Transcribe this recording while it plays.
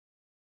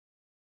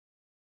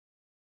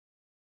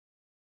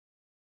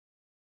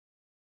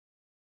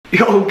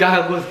Yo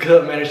guys, what's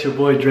good, man? It's your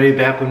boy Dre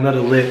back with another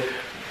lit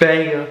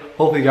banger.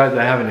 Hopefully you guys are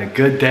having a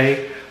good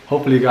day.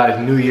 Hopefully you guys'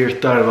 New Year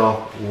started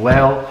off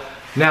well.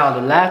 Now,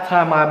 the last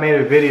time I made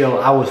a video,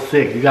 I was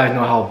sick. You guys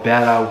know how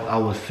bad I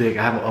was sick.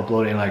 I haven't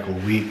uploaded in like a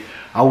week.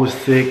 I was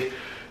sick,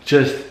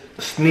 just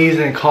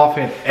sneezing,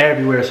 coughing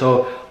everywhere.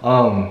 So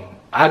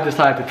I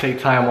decided to take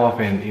time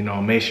off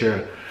and make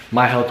sure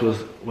my health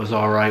was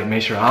all right.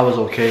 Make sure I was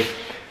okay.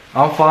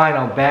 I'm fine.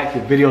 I'm back.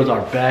 The videos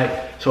are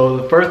back. So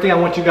the first thing I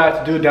want you guys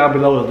to do down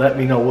below is let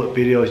me know what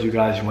videos you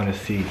guys want to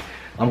see.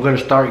 I'm going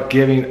to start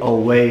giving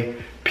away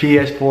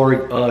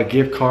PS4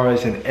 gift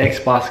cards and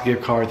Xbox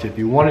gift cards. If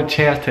you want a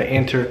chance to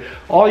enter,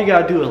 all you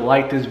got to do is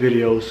like this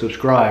video,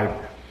 subscribe,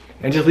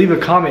 and just leave a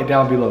comment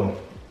down below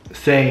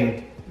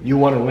saying you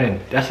want to win.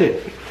 That's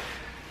it.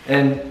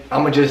 And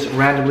I'm going to just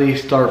randomly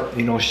start,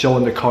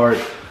 showing the card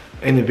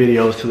in the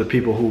videos to the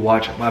people who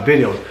watch my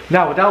videos.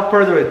 Now, without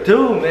further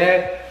ado,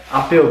 man,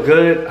 I feel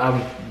good.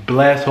 I'm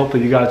blessed.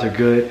 Hopefully you guys are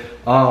good.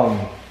 I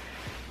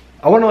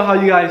want to know how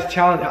you guys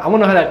challenge. I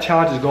want to know how that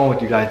challenge is going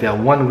with you guys. That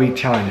 1 week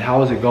challenge.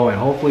 How is it going?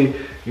 Hopefully,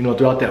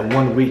 throughout that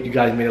 1 week, you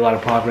guys made a lot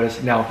of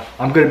progress. Now,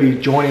 I'm going to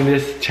be joining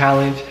this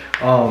challenge.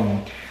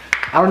 I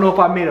don't know if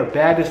I made a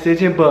bad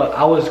decision, but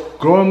I was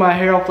growing my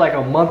hair off like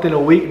a month and a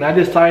week, and I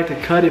decided to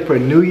cut it for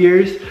New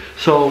Year's.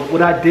 So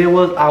what I did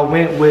was I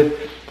went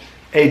with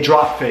a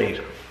drop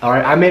fade. All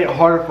right, I made it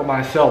harder for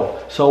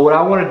myself. So what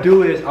I want to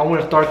do is I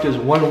want to start this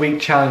 1 week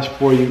challenge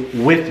for you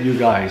with you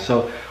guys.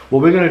 So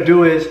what we're gonna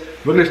do is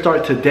we're gonna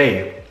start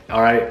today.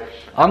 All right,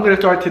 I'm gonna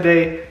start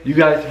today. You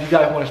guys, if you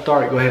guys want to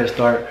start, go ahead and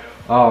start.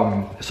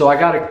 So I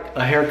got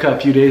a haircut a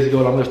few days ago,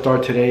 and I'm gonna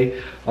start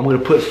today. I'm gonna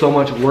put so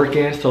much work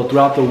in. So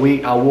throughout the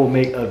week, I will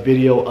make a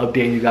video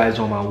updating you guys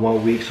on my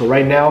 1 week. So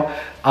right now,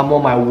 I'm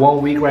on my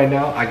 1 week right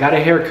now. I got a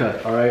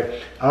haircut. All right,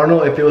 I don't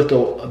know if it was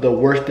the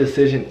worst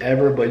decision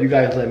ever, but you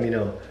guys let me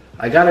know.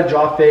 I got a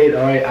drop fade,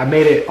 all right? I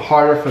made it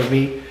harder for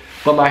me,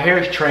 but my hair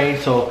is trained,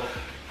 so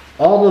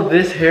all of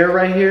this hair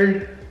right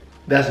here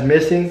that's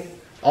missing,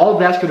 all of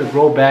that's gonna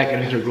grow back,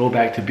 and it's gonna grow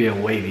back to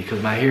being wavy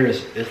because my hair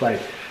is,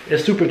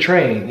 it's super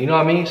trained, you know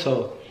what I mean?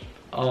 So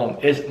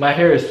my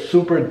hair is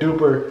super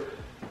duper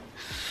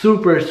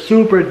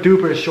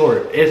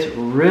short. It's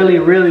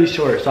really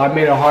short, so I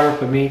made it harder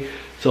for me.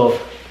 So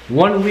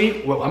 1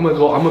 week, well, I'm gonna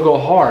go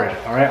hard,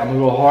 all right? I'm gonna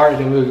go hard,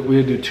 then we're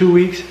gonna do 2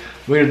 weeks.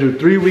 We're gonna do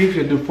 3 weeks,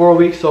 we're gonna do 4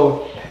 weeks.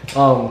 So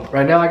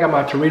right now I got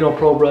my Torino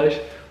Pro brush.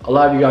 A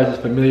lot of you guys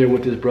are familiar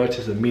with this brush.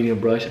 It's a medium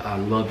brush. I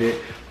love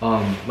it.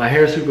 My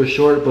hair is super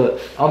short,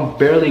 but I'm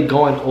barely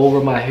going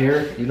over my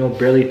hair,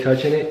 barely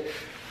touching it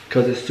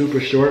because it's super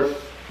short.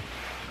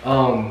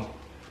 I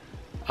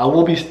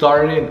will be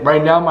starting it.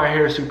 Right now my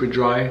hair is super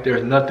dry.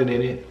 There's nothing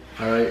in it,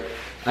 all right?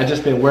 I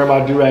just been wearing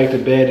my do-rag to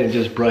bed and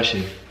just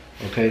brushing,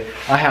 okay?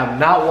 I have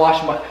not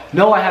washed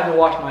I haven't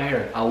washed my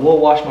hair. I will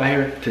wash my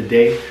hair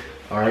today.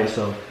 All right,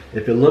 so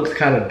if it looks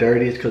kind of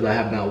dirty, it's because I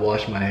have not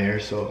washed my hair.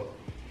 So,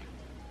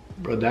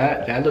 bro,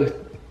 that looks,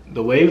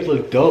 the waves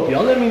look dope.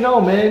 Y'all let me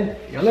know, man.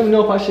 Y'all let me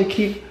know if I should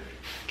keep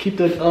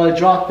the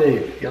drop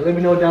fade. Y'all let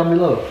me know down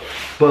below.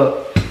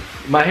 But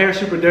my hair is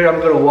super dirty. I'm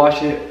gonna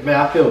wash it. Man,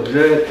 I feel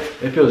good.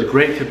 It feels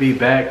great to be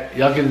back.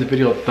 Y'all give this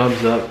video a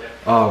thumbs up.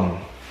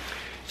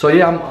 So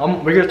yeah,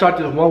 we're gonna start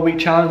this 1 week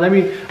challenge.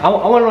 I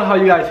want to know how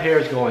you guys' hair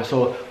is going.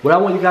 So what I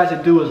want you guys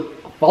to do is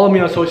follow me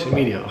on social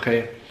media,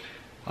 okay?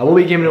 I will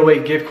be giving away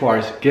gift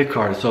cards.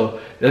 So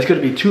there's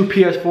gonna be 2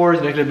 PS4s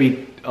and there's gonna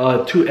be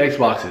 2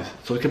 Xboxes.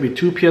 So it could be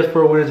 2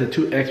 PS4 winners and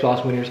 2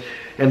 Xbox winners,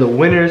 and the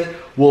winners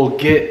will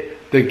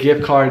get the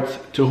gift cards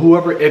to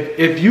whoever.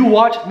 If you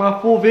watch my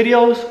full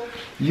videos,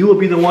 you will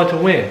be the one to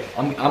win.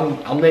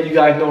 I'm letting you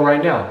guys know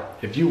right now.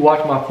 If you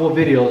watch my full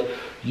videos,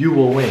 you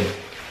will win.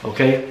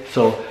 Okay,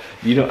 so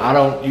you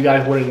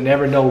guys would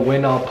never know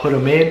when I'll put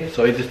them in,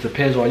 so it just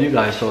depends on you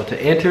guys. So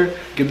to enter,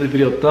 give this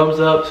video a thumbs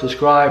up,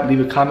 subscribe, leave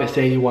a comment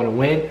saying you want to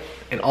win,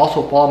 and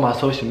also follow my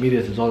social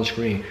medias. It's on the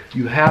screen.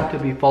 You have to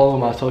be following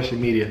my social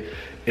media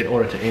in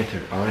order to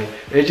enter, all right?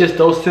 It's just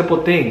those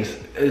simple things.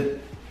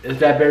 It's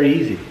that very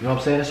easy, you know what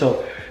I'm saying?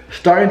 So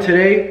starting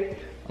today,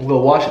 I'm gonna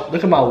wash it.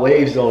 Look at my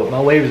waves though.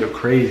 My waves are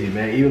crazy,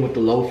 man. Even with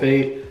the low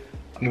fade,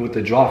 with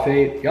the drop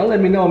fade. Y'all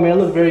let me know, man. It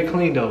looks very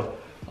clean though.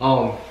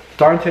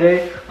 Starting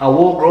today, I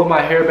will grow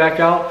my hair back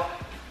out.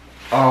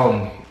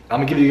 I'm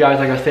gonna give you guys,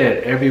 like I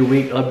said, every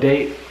week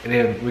update, and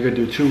then we're gonna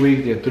do 2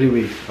 weeks, then 3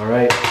 weeks, all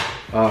right?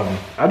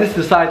 I just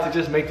decided to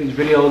just make these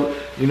videos.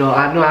 I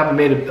know I haven't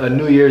made a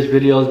New Year's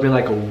video. It's been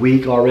like a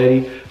week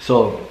already,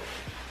 so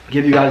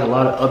give you guys a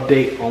lot of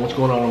update on what's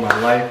going on in my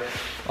life.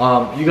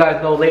 You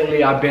guys know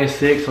lately I've been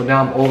sick, so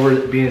now I'm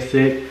over being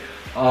sick.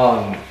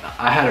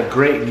 I had a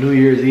great New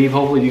Year's Eve.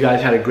 Hopefully you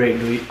guys had a great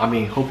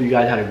hopefully you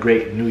guys had a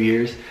great New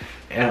Year's.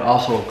 And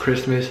also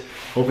Christmas.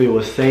 Hopefully it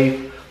was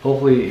safe.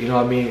 Hopefully,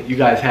 you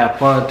guys have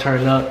fun,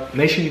 turn up.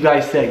 Make sure you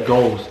guys set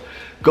goals.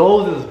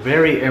 Goals is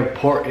very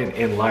important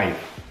in life.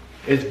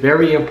 It's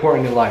very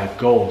important in life,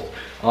 goals.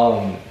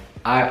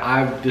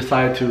 I've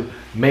decided to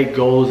make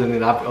goals, and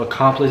then I've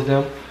accomplished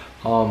them.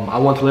 I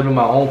want to live in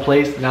my own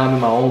place. Now I'm in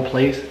my own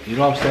place. You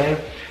know what I'm saying?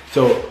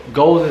 So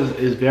goals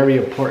is very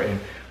important.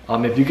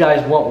 If you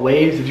guys want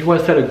waves, if you want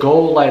to set a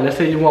goal, like let's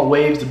say you want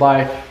waves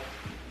by,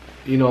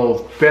 you know,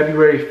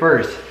 February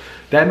 1st,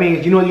 that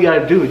means, you know what you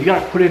gotta do? You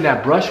gotta put in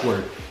that brush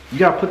work. You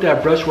gotta put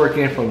that brush work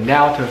in from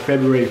now to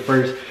February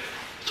 1st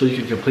so you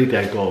can complete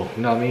that goal,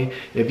 you know what I mean?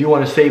 If you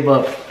wanna save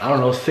up, I don't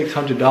know,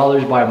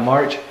 $600 by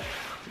March,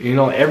 you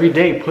know, every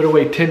day put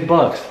away 10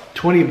 bucks,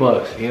 20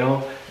 bucks, you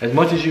know, as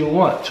much as you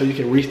want so you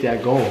can reach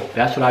that goal.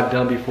 That's what I've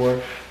done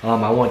before.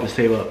 I wanted to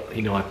save up,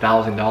 you know,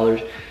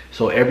 $1,000.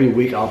 So every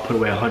week I'll put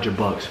away 100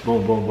 bucks,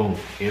 boom, boom, boom.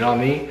 You know what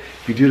I mean?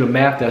 If you do the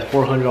math, that's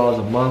 $400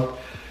 a month.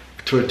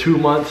 For 2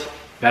 months,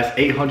 that's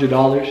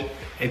 $800.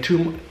 In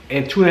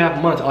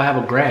 2.5 months, I'll have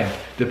 $1,000,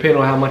 depending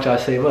on how much I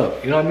save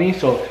up. You know what I mean?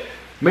 So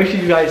make sure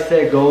you guys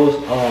set goals.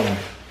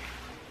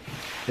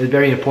 It's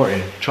very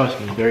important. Trust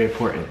me, it's very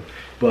important.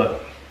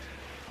 But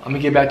I'm gonna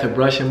get back to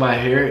brushing my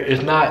hair.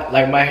 It's not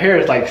like my hair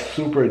is like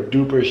super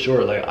duper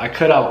short. Like I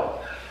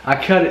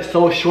cut it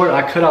so short,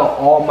 I cut out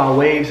all my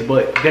waves,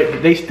 but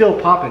they still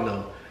popping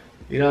though.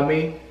 You know what I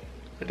mean?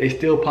 They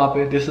still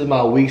popping. This is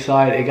my weak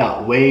side. It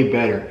got way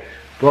better.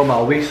 Bro,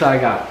 my weak side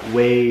got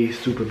way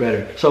super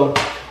better. So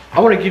I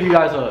want to give you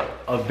guys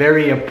a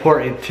very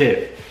important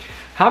tip.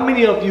 How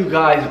many of you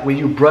guys, when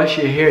you brush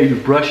your hair, you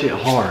brush it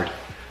hard?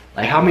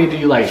 Like how many do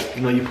you like,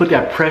 you know, you put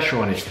that pressure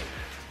on it?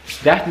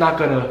 That's not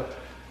gonna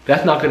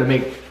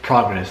make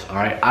progress, all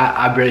right?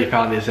 I barely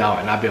found this out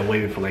and I've been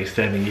waiting for like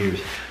 7 years.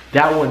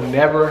 That will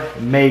never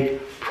make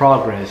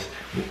progress.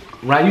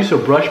 When I used to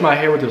brush my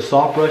hair with a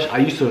soft brush, I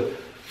used to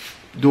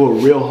do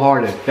it real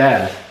hard and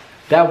fast.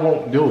 That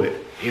won't do it,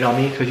 you know what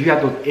I mean? Because you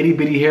got those itty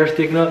bitty hair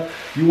sticking up,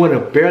 you want to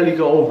barely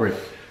go over it.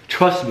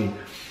 Trust me,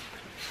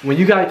 when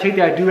you gotta take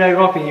that do-rag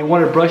off and you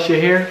want to brush your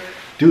hair,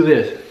 do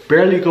this.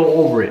 Barely go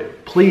over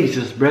it. Please,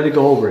 just barely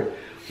go over it.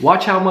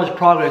 Watch how much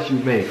progress you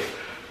make.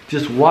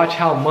 Just watch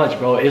how much,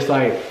 bro. It's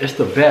like, it's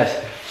the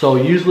best. So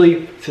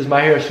usually, since my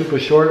hair is super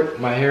short,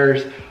 my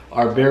hairs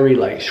are very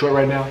like short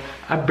right now,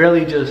 I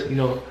barely just, you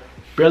know,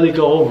 barely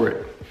go over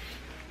it.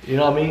 You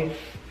know what I mean?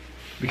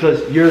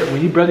 Because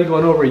when you barely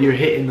going over it, you're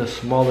hitting the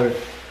smaller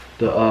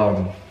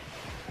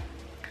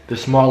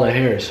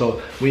hair.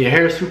 So when your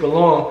hair is super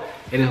long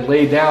and it's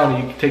laid down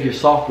and you take your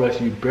soft brush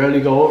and you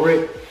barely go over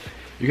it,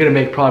 you're gonna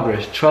make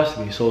progress, trust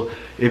me. So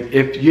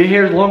if your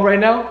hair is long right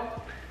now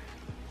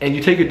and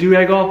you take your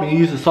do-rag off and you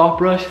use a soft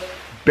brush,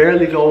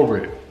 barely go over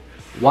it.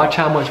 Watch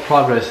how much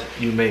progress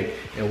you make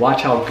and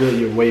watch how good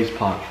your waves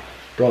pop.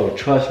 Bro,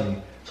 trust me.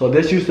 So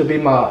this used to be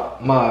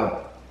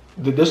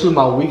this was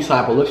my weak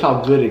side, but look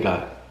how good it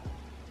got.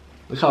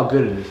 Look how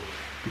good it is.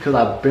 Because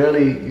I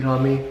barely, you know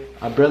what I mean?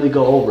 I barely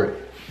go over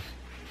it.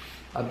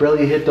 I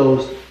barely hit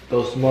those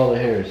smaller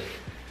hairs.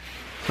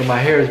 So my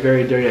hair is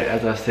very dirty,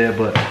 as I said,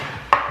 but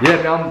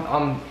yeah,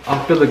 man,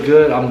 I'm feeling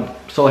good. I'm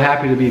so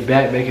happy to be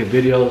back making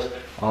videos.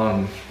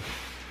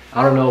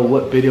 I don't know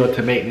what video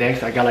to make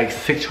next. I got like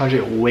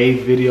 600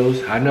 wave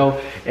videos. I know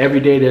every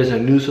day there's a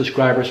new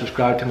subscriber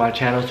subscribed to my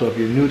channel. So if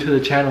you're new to the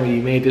channel and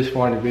you made this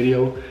far in the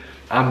video,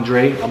 I'm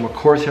Dre. I'm a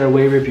coarse hair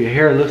waver. If your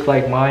hair looks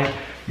like mine,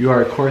 you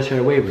are a coarse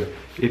hair waver.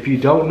 If you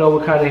don't know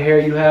what kind of hair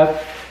you have,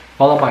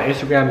 follow my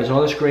Instagram. It's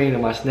on the screen,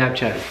 and my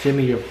Snapchat. Send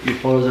me your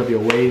photos of your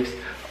waves.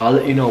 I'll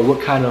let you know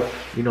what kind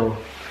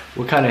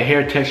of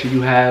hair texture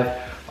you have,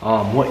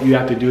 what you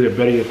have to do to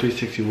better your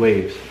 360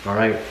 waves. All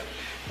right.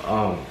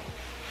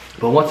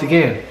 But once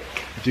again,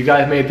 if you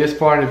guys made this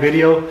far in the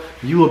video,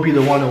 you will be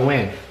the one to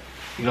win.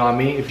 You know what I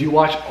mean? If you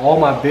watch all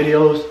my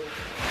videos,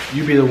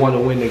 you be the one to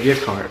win the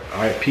gift card.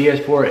 All right,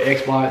 PS4 or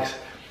Xbox.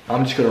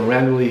 I'm just gonna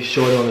randomly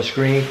show it on the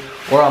screen,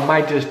 or I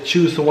might just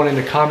choose someone in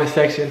the comment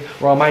section,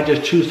 or I might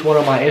just choose someone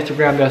on my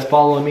Instagram that's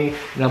following me,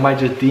 and I might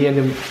just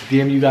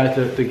DM you guys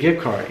the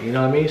gift card. You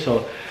know what I mean?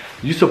 So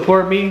you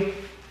support me,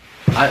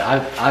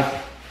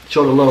 I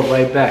show the love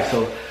right back.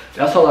 So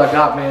that's all I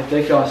got, man.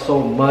 Thank y'all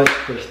so much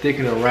for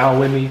sticking around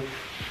with me.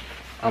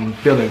 I'm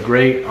feeling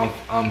great.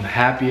 I'm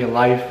happy in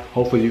life.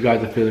 Hopefully you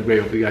guys are feeling great.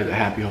 Hopefully you guys are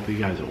happy. Hopefully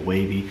you guys are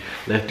wavy.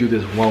 Let's do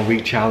this 1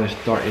 week challenge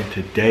starting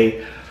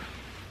today.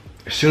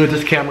 As soon as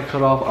this camera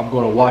cut off, I'm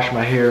going to wash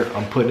my hair.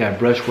 I'm putting that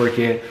brush work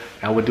in.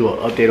 I will do an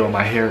update on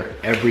my hair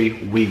every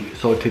week.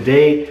 So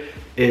today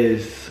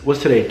is,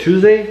 what's today?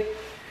 Tuesday?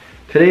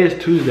 Today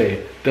is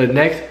Tuesday. The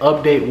next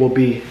update will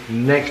be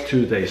next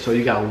Tuesday. So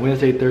you got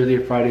Wednesday, Thursday,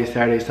 Friday,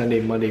 Saturday, Sunday,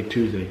 Monday,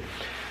 Tuesday.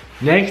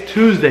 Next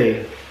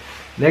Tuesday,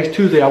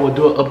 I will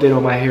do an update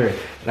on my hair.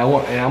 And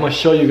I'm gonna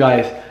show you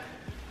guys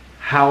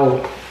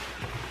how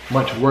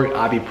much work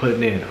I be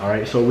putting in. All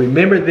right. So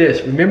remember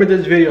this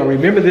video,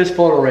 remember this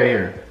photo right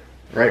here.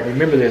 Right?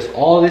 Remember this.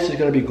 All this is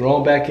gonna be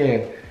grown back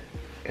in,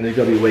 and it's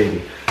gonna be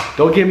wavy.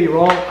 Don't get me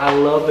wrong, I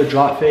love the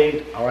drop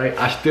fade. All right.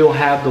 I still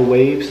have the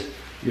waves.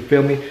 You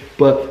feel me?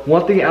 But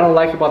one thing I don't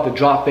like about the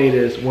drop fade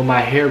is when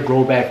my hair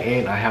grow back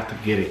in, I have to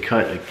get it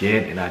cut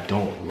again, and I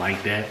don't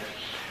like that.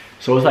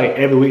 So it's like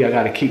every week I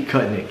gotta keep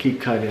cutting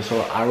it. So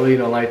I really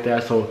don't like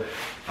that. So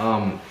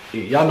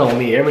y'all know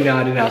me. Every now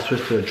and then I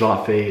switch to a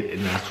drop fade,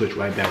 and I switch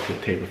right back to the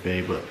taper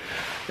fade. But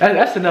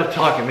that's enough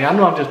talking, man. I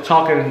know I'm just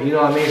talking, you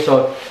know what I mean?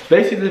 So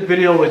basically this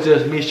video was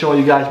just me showing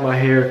you guys my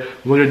hair.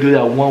 We're gonna do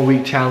that 1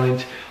 week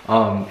challenge.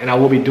 And I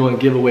will be doing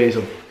giveaways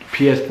of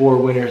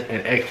PS4 winners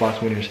and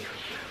Xbox winners.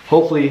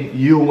 Hopefully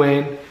you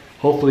win.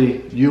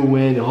 Hopefully you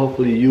win, and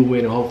hopefully you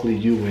win, and hopefully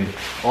you win.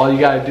 All you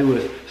gotta do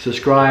is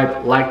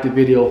subscribe, like the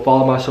video,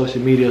 follow my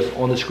social medias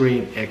on the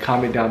screen, and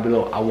comment down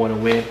below, I wanna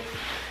win,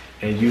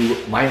 and you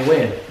might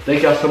win.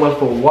 Thank y'all so much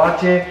for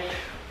watching.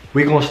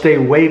 We're gonna stay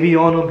wavy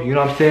on them, you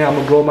know what I'm saying? I'm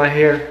gonna grow my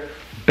hair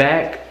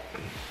back,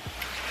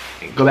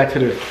 go back to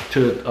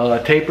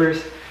the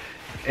tapers,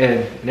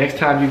 and next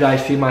time you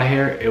guys see my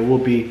hair, it will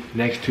be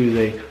next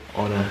Tuesday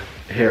on a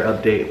hair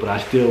update, but I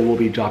still will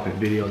be dropping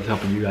videos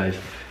helping you guys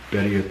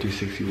better your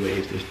 360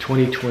 waves. It's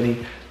 2020.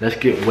 Let's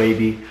get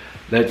wavy.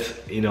 Let's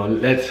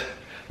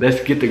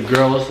get the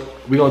girls.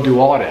 We're gonna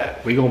do all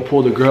that. We're gonna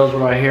pull the girls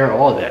with our hair,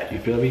 all that. You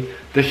feel me?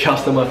 Thank y'all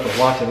so much for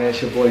watching, man.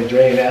 It's your boy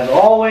Dre, and as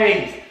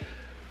always,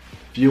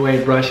 if you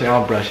ain't brushing,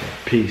 I'm brushing.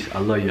 Peace. I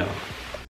love y'all.